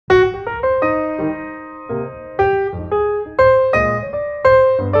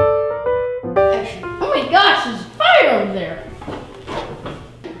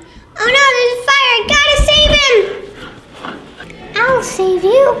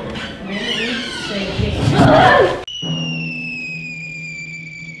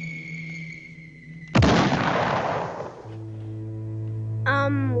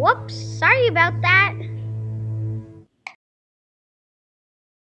Whoops, sorry about that.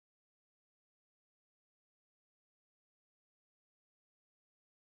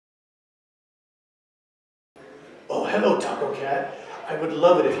 Oh, hello, Taco Cat. I would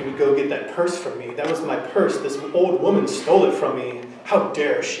love it if you would go get that purse from me. That was my purse. This old woman stole it from me. How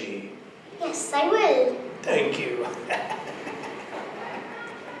dare she? Yes, I will. Thank you.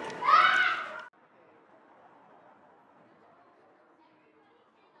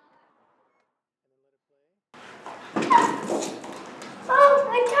 Oh,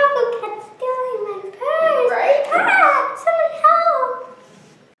 my Taco Cat's stealing my purse. Right? Ah, someone help.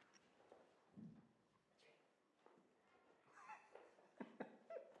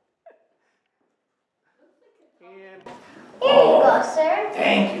 Here you go, sir.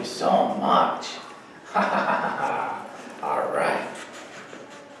 Thank you so much. All right.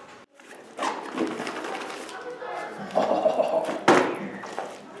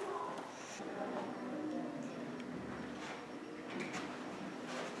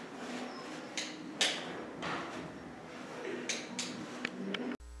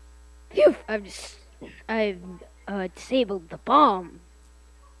 Phew! I've disabled the bomb.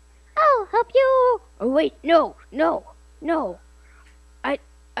 I'll help you. Oh wait, no.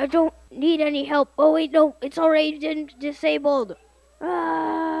 I don't need any help. Oh wait, no, it's already disabled.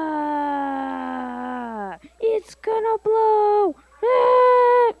 Ah! It's gonna blow.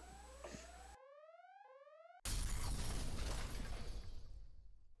 Ah!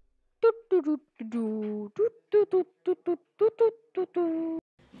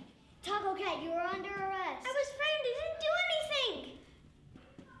 Taco Cat, you are under arrest. I was framed. I didn't do anything.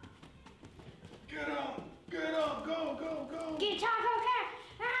 Get up, go. Get Taco Cat.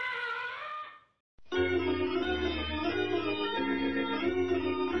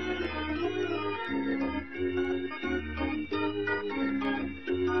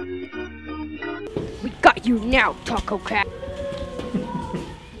 We got you now, Taco Cat.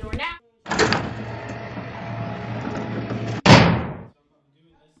 You're now.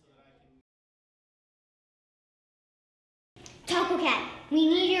 Taco Cat, we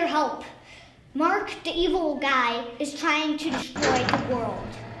need your help. Mark, the evil guy, is trying to destroy the world.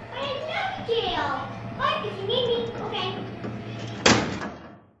 I'm in jail. But if you need me, okay.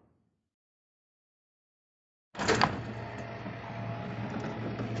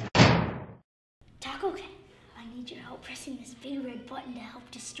 Taco Cat, I need your help pressing this big red button to help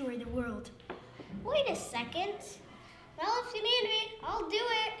destroy the world. Wait a second. Well, if you need me, I'll do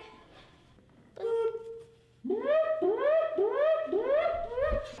it. Boop.